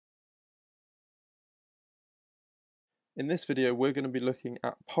In this video, we're going to be looking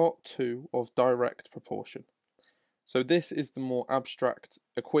at part 2 of direct proportion. So this is the more abstract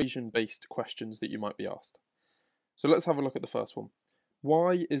equation-based questions that you might be asked. So let's have a look at the first one.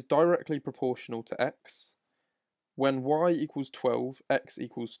 Y is directly proportional to x. When y equals 12, x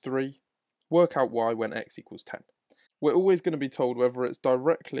equals 3. Work out y when x equals 10. We're always going to be told whether it's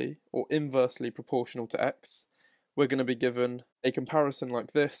directly or inversely proportional to x. We're going to be given a comparison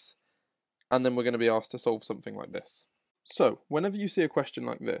like this, and then we're going to be asked to solve something like this. So, whenever you see a question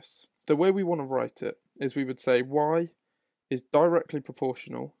like this, the way we want to write it is we would say y is directly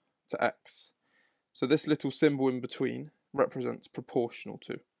proportional to x. So this little symbol in between represents proportional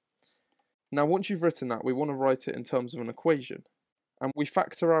to. Now once you've written that, we want to write it in terms of an equation. And we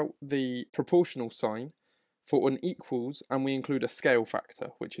factor out the proportional sign for an equals, and we include a scale factor,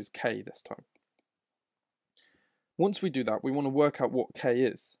 which is k this time. Once we do that, we want to work out what k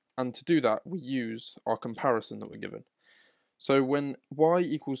is. And to do that, we use our comparison that we're given. So when y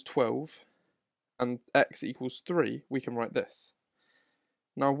equals 12 and x equals 3, we can write this.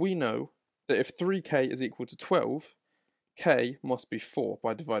 Now we know that if 3k is equal to 12, k must be 4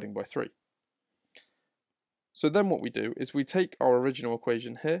 by dividing by 3. So then what we do is we take our original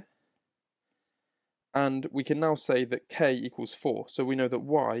equation here, and we can now say that k equals 4, so we know that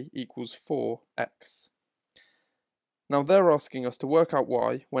y equals 4x. Now they're asking us to work out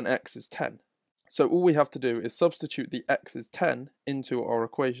y when x is 10. So all we have to do is substitute the x is 10 into our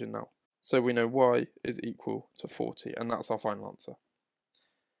equation now. So we know y is equal to 40, and that's our final answer.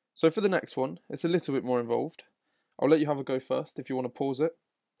 So for the next one, it's a little bit more involved. I'll let you have a go first if you want to pause it,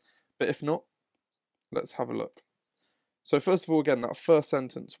 but if not, let's have a look. So first of all, again, that first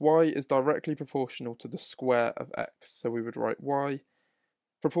sentence, y is directly proportional to the square of x. So we would write y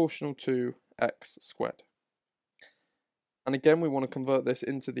proportional to x squared. And again, we want to convert this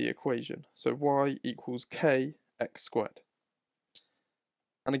into the equation. So y equals k x squared.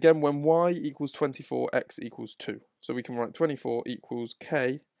 And again, when y equals 24, x equals 2. So we can write 24 equals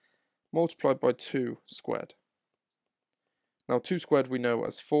k multiplied by 2 squared. Now 2 squared we know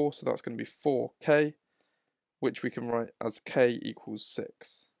as 4, so that's going to be 4k, which we can write as k equals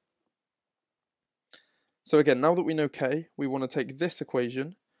 6. So again, now that we know k, we want to take this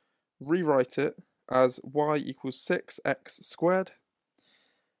equation, rewrite it as y equals 6x squared,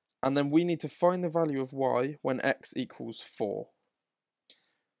 and then we need to find the value of y when x equals 4.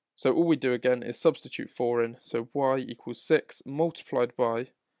 So all we do again is substitute 4 in, so y equals 6 multiplied by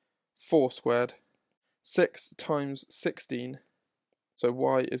 4 squared, 6 times 16, so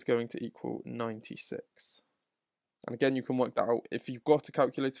y is going to equal 96. And again, you can work that out. If you've got a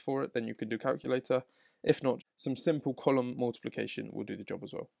calculator for it, then you can do calculator. If not, some simple column multiplication will do the job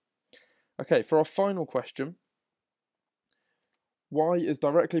as well. Okay, for our final question, y is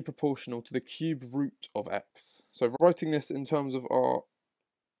directly proportional to the cube root of x. So writing this in terms of our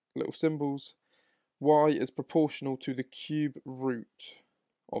little symbols, y is proportional to the cube root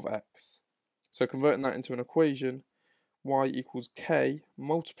of x. So converting that into an equation, y equals k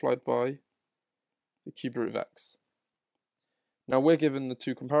multiplied by the cube root of x. Now we're given the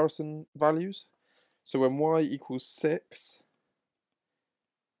two comparison values. So when y equals 6,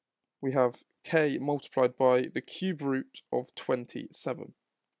 we have k multiplied by the cube root of 27.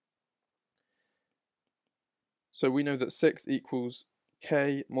 So we know that 6 equals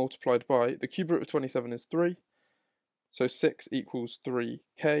k multiplied by, the cube root of 27 is 3, so 6 equals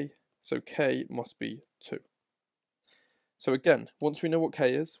 3k, so k must be 2. So again, once we know what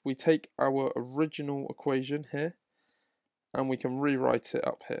k is, we take our original equation here, and we can rewrite it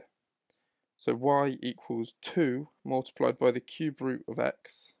up here. So y equals 2 multiplied by the cube root of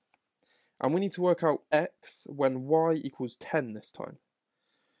x. And we need to work out x when y equals 10 this time.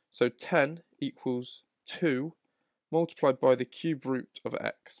 So 10 equals 2 multiplied by the cube root of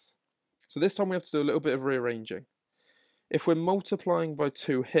x. So this time we have to do a little bit of rearranging. If we're multiplying by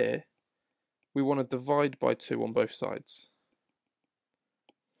 2 here, we want to divide by 2 on both sides.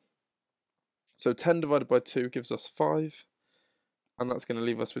 So 10 divided by 2 gives us 5, and that's going to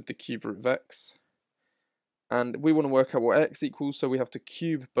leave us with the cube root of x. And we want to work out what x equals, so we have to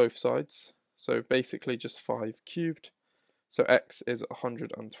cube both sides. So basically just 5 cubed, so x is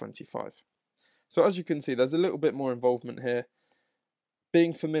 125. So as you can see, there's a little bit more involvement here.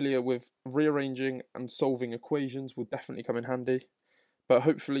 Being familiar with rearranging and solving equations will definitely come in handy, but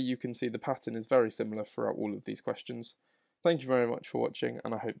hopefully you can see the pattern is very similar throughout all of these questions. Thank you very much for watching,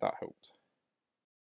 and I hope that helped.